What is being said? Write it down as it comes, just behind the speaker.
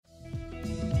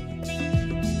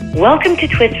Welcome to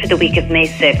Twist for the week of May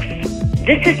 6th.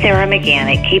 This is Sarah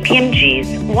McGann at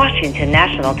KPMG's Washington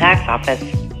National Tax Office.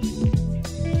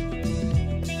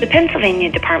 The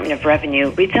Pennsylvania Department of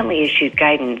Revenue recently issued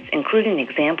guidance, including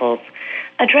examples,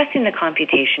 addressing the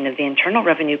computation of the Internal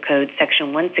Revenue Code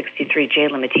Section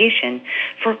 163J limitation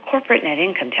for corporate net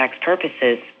income tax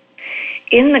purposes.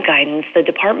 In the guidance, the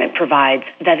department provides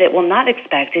that it will not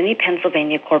expect any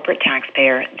Pennsylvania corporate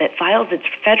taxpayer that files its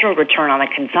federal return on a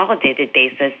consolidated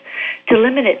basis to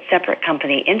limit its separate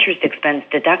company interest expense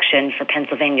deduction for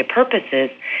Pennsylvania purposes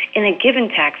in a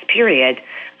given tax period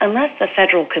unless the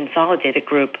federal consolidated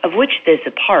group of which it is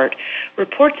a part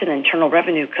reports an Internal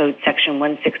Revenue Code Section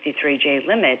 163J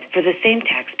limit for the same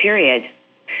tax period.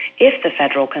 If the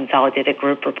federal consolidated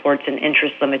group reports an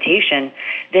interest limitation,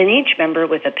 then each member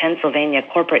with a Pennsylvania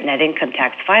corporate net income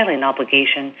tax filing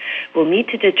obligation will need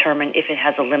to determine if it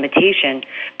has a limitation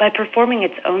by performing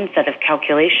its own set of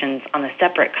calculations on a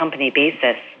separate company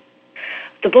basis.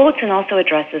 The bulletin also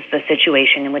addresses the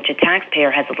situation in which a taxpayer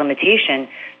has a limitation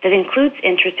that includes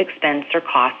interest expense or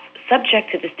costs subject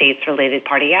to the state's related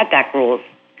party add-back rules.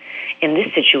 In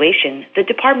this situation, the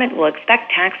department will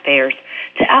expect taxpayers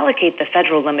to allocate the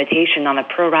federal limitation on a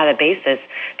pro rata basis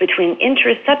between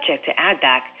interest subject to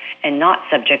add-back and not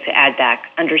subject to add-back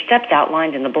under steps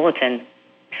outlined in the bulletin.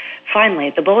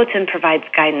 Finally, the bulletin provides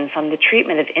guidance on the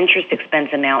treatment of interest expense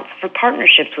amounts for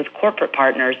partnerships with corporate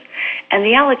partners and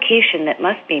the allocation that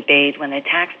must be made when a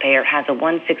taxpayer has a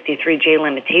 163J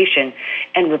limitation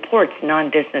and reports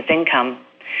non-business income.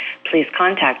 Please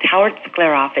contact Howard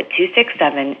Skleroff at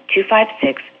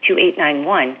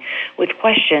 267-256-2891 with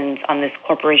questions on this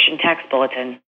corporation tax bulletin.